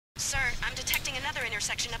Sir, I'm detecting another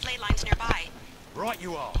intersection of ley lines nearby. Right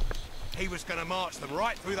you are. He was going to march them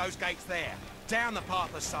right through those gates there, down the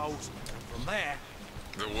path of souls, and from there...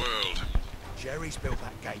 The world. Jerry's built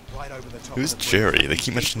that gate right over the top. Who's of the Jerry? They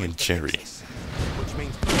keep mentioning Jerry. Which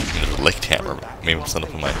means Lake Hammer. Maybe I'm set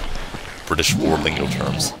up on my British war lingo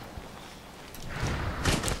terms.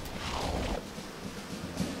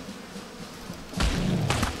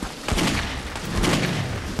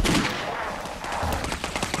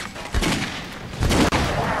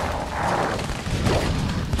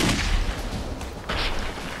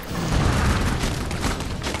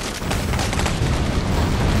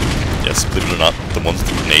 Yes, believe it or not, the ones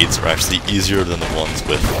with grenades are actually easier than the ones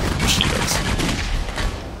with machine guns.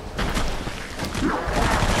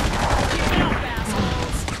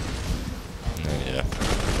 Yeah.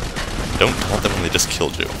 Don't taunt them when they just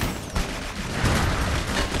killed you.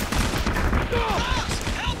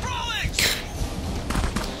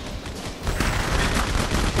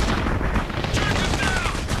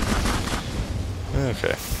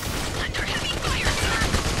 Okay.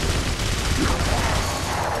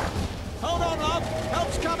 hold on, love!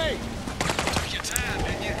 Help's coming! Took your time,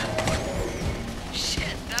 didn't you?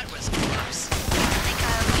 Shit, that was close.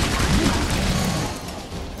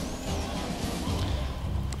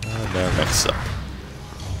 Now next up.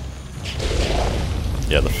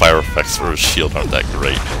 Yeah, the fire effects for his shield aren't that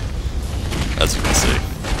great, as you can see.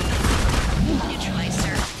 Neutralize,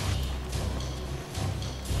 sir.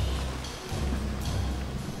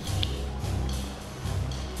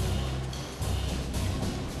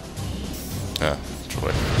 Ah,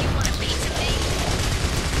 Troy. You want a piece of me?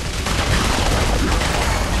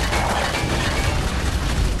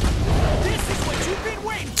 This is what you've been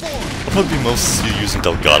waiting for! I'll probably be most using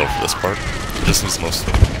Delgado for this part. It just seems most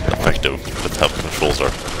effective with how the controls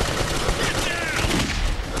are.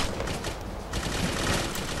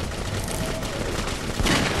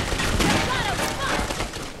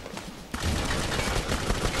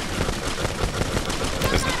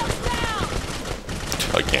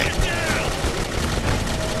 Again.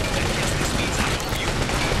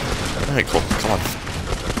 Alright, cool. Come on.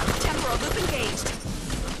 Temporal loop engaged.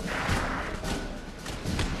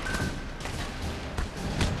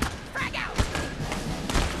 Frag out.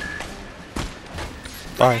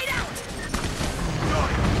 Bye. Grenade out.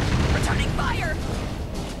 Returning fire.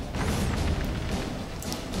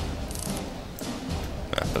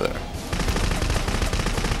 Ah, there.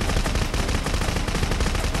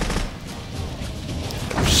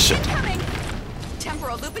 Oh, shit. Coming.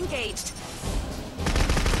 Temporal loop engaged.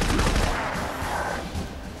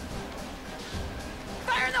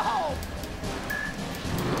 Fire in the hole.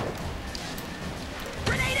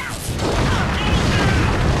 Grenade out.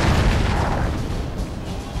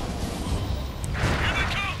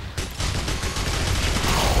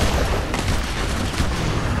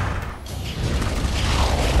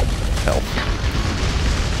 Help.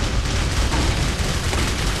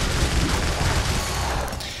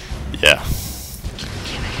 Yeah.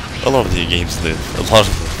 A lot of the games, a lot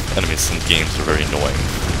of the enemies in games are very annoying.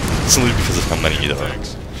 Simply because of how many there are.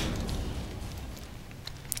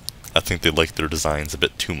 I think they like their designs a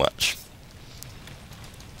bit too much.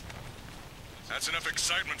 That's enough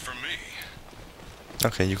excitement for me.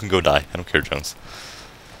 Okay, you can go die. I don't care, Jones.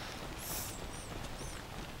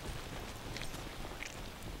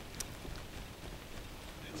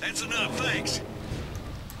 That's enough, thanks.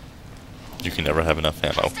 You can never have enough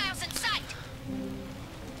ammo. Hostiles in sight.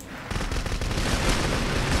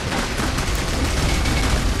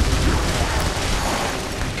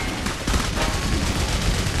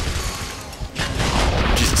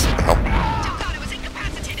 Jesus, help. Delgado is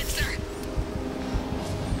incapacitated, sir.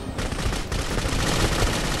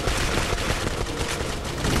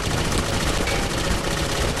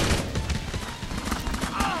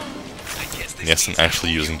 Yes, I'm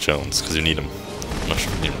actually using Jones, because you need him. I'm not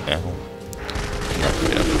sure if you need him now. Not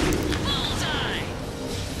yet.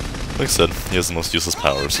 Like I said, he has the most useless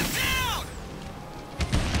powers.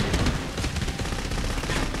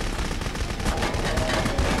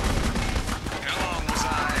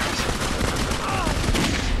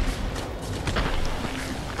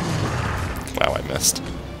 Wow, I missed.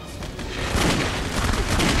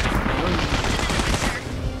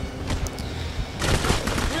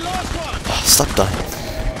 Oh, stop dying.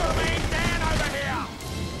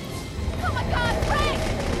 Oh my God, Frank!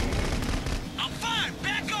 I'm fine,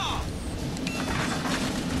 back off!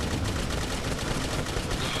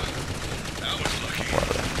 That was lucky.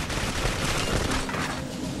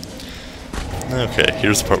 Okay,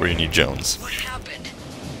 here's the part where you need Jones. What happened?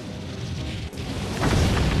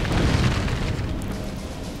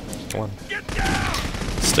 Come on. Get down!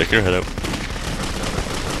 Stick your head out.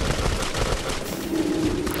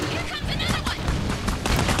 Here comes another one!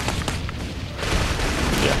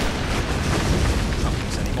 Yeah.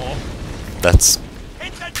 Anymore. That's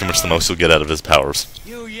pretty much the most you'll get out of his powers.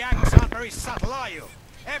 You Yanks aren't very subtle, are you?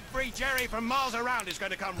 Every Jerry from miles around is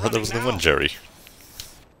going to come I thought there running was only now. one Jerry.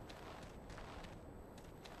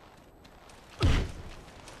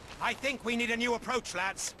 I think we need a new approach,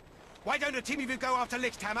 lads. Why don't a team of you go after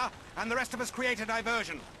Lichthammer, and the rest of us create a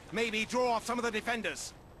diversion? Maybe draw off some of the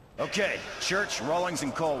defenders. Okay, Church, Rawlings,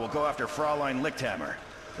 and Cole will go after Fraulein Lichthammer.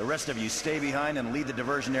 The rest of you stay behind and lead the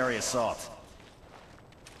diversionary assault.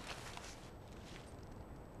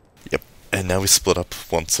 Yep. And now we split up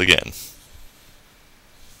once again.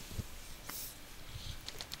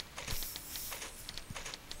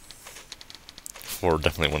 For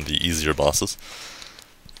definitely one of the easier bosses.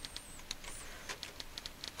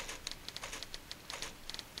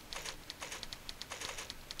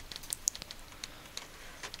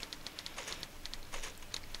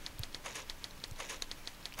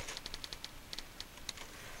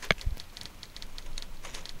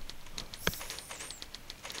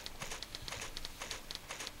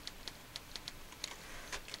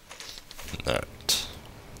 Alright.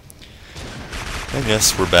 I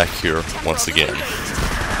guess we're back here once again.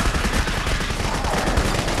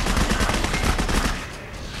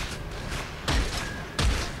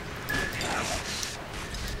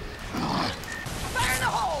 Fire in the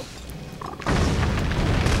hole!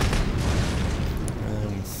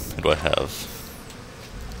 Who do I have?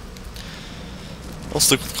 I'll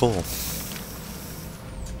stick with Cole.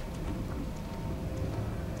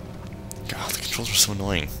 God, the controls are so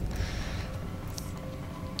annoying.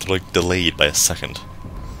 They're like delayed by a second.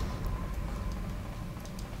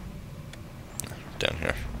 Down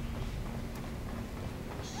here.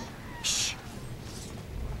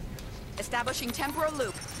 Establishing temporal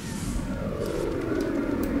loop.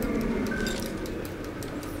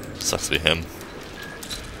 Sucks to be him.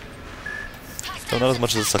 Though not as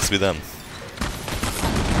much as it sucks to be them.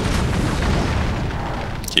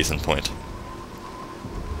 Case in point.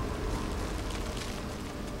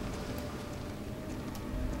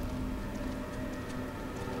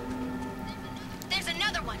 There's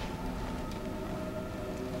another one.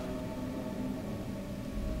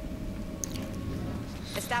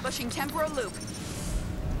 Establishing temporal loop.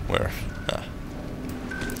 Where? Ah.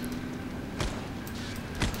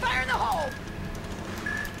 Fire in the hole!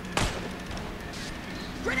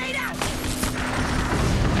 Grenade out!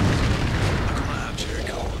 Clive,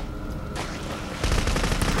 Jericho.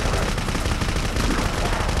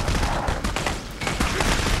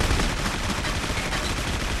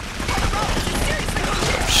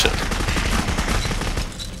 Shit.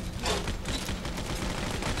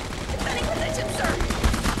 Defending position, sir!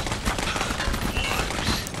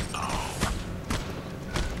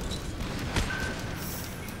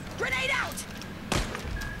 Grenade out!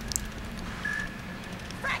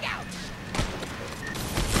 Frag out!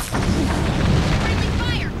 Friendly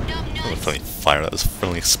fire! Numb That was nuts! friendly fire, that was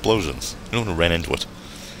friendly explosions. No one ran into it.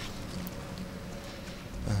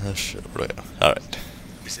 Shit, where do I go? Alright.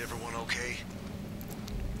 Is everyone okay?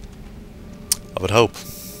 I would hope.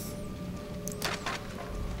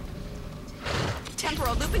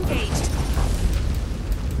 Temporal loop engaged.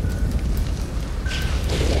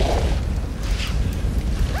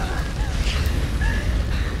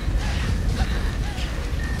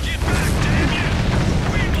 Get back, damn you!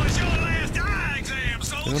 When was your last eye exam, No one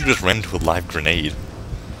soldier? just ran into a live grenade.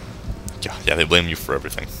 Yeah, they blame you for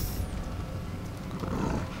everything.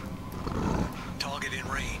 Target in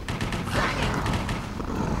range.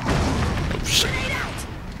 Oh shit. Grenade out!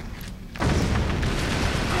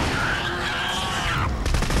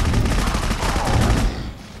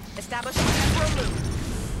 Establishing temporal loop.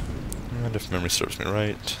 And if memory serves me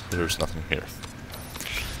right, there's nothing here.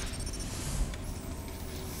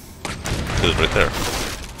 It is right there.